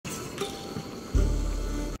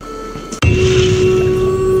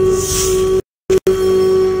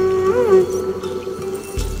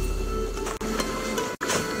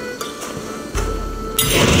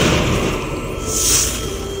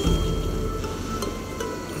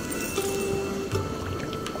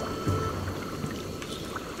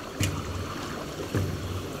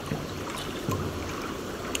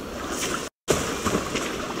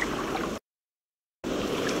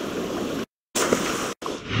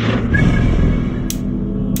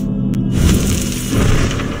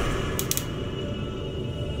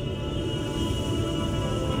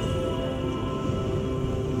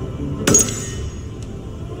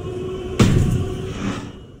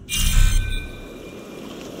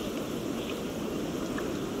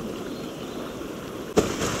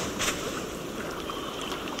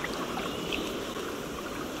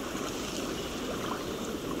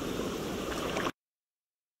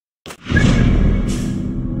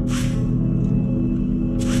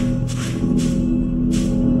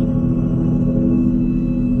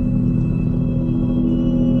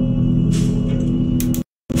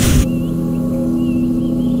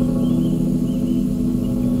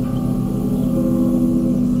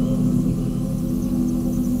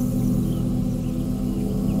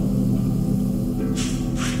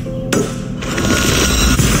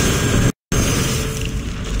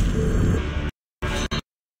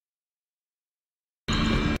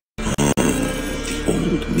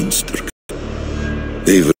old minster.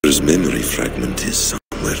 Eivor's memory fragment is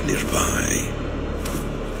somewhere nearby.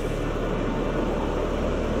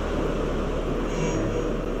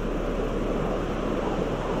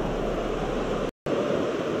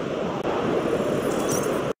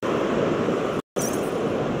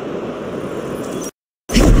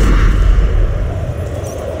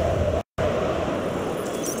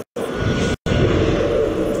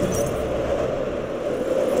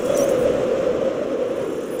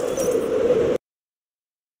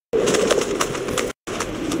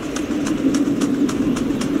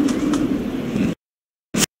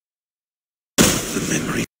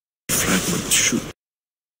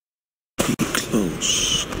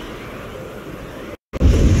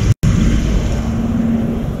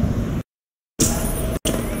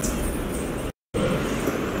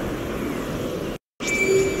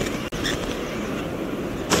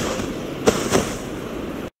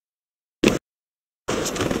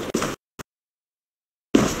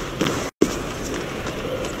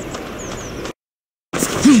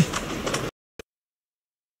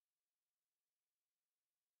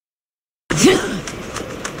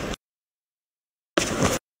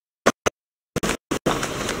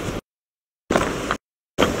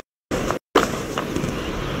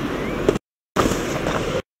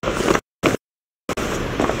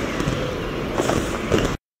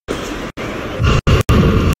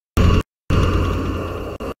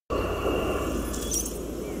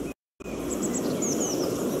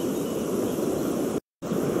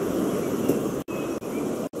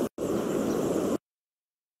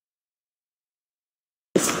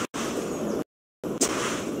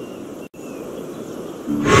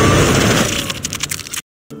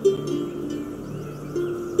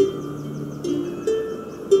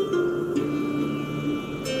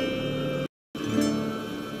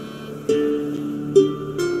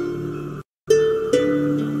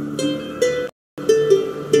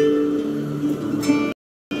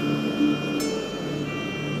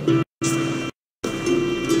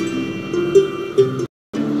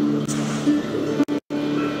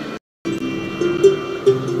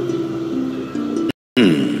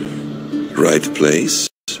 Right place,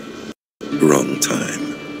 wrong time.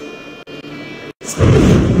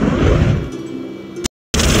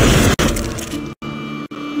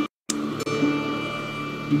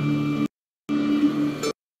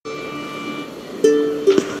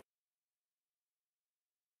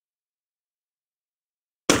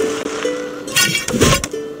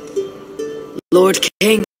 Lord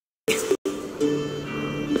King.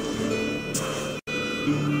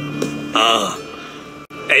 Ah,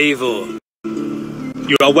 Eivor.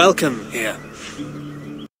 You are welcome here.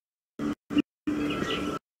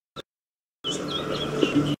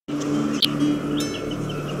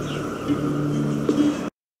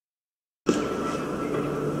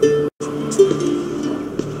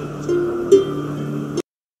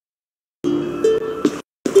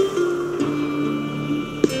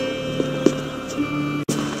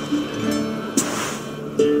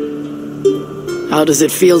 How does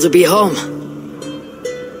it feel to be home?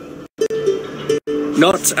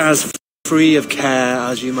 Not as free of care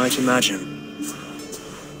as you might imagine.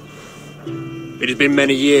 It has been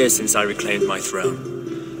many years since I reclaimed my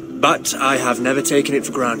throne, but I have never taken it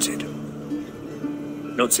for granted.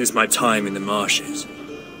 Not since my time in the marshes.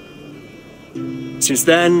 Since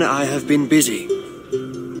then, I have been busy.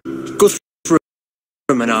 Guthrum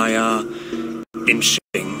and I are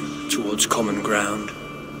inching towards common ground.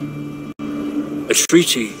 A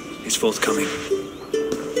treaty is forthcoming.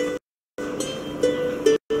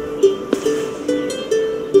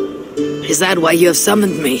 Is that why you have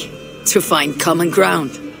summoned me? To find common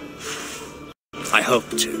ground? I hope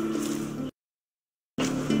to.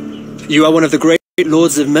 You are one of the great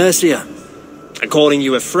lords of Mercia, and calling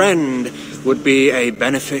you a friend would be a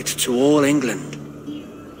benefit to all England.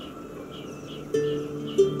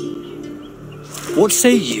 What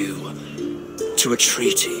say you to a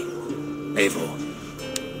treaty, Eivor?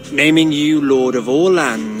 Naming you lord of all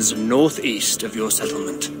lands northeast of your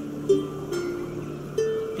settlement.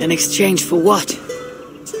 In exchange for what?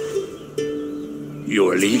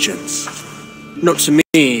 Your allegiance. Not to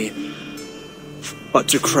me, but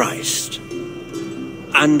to Christ.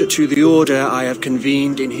 And to the order I have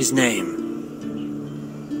convened in his name.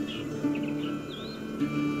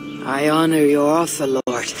 I honor your offer,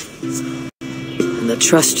 Lord, and the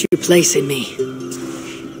trust you place in me.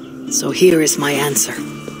 So here is my answer.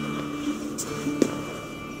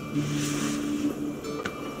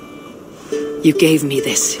 You gave me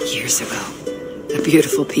this years ago, a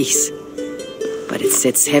beautiful piece, but it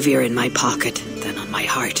sits heavier in my pocket than on my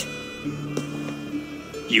heart.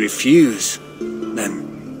 You refuse? then?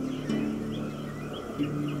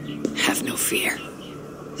 Have no fear.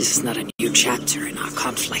 This is not a new chapter in our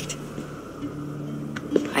conflict.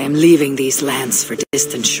 I am leaving these lands for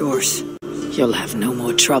distant shores. You'll have no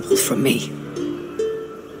more trouble from me.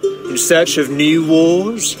 In search of new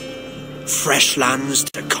wars? Fresh lands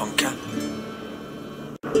to conquer?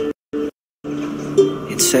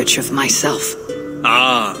 In search of myself.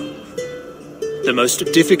 Ah, the most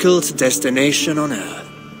difficult destination on Earth.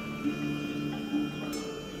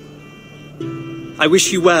 I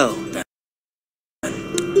wish you well, then.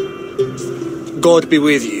 God be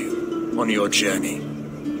with you on your journey.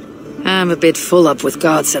 I'm a bit full up with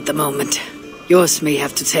gods at the moment. Yours may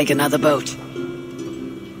have to take another boat.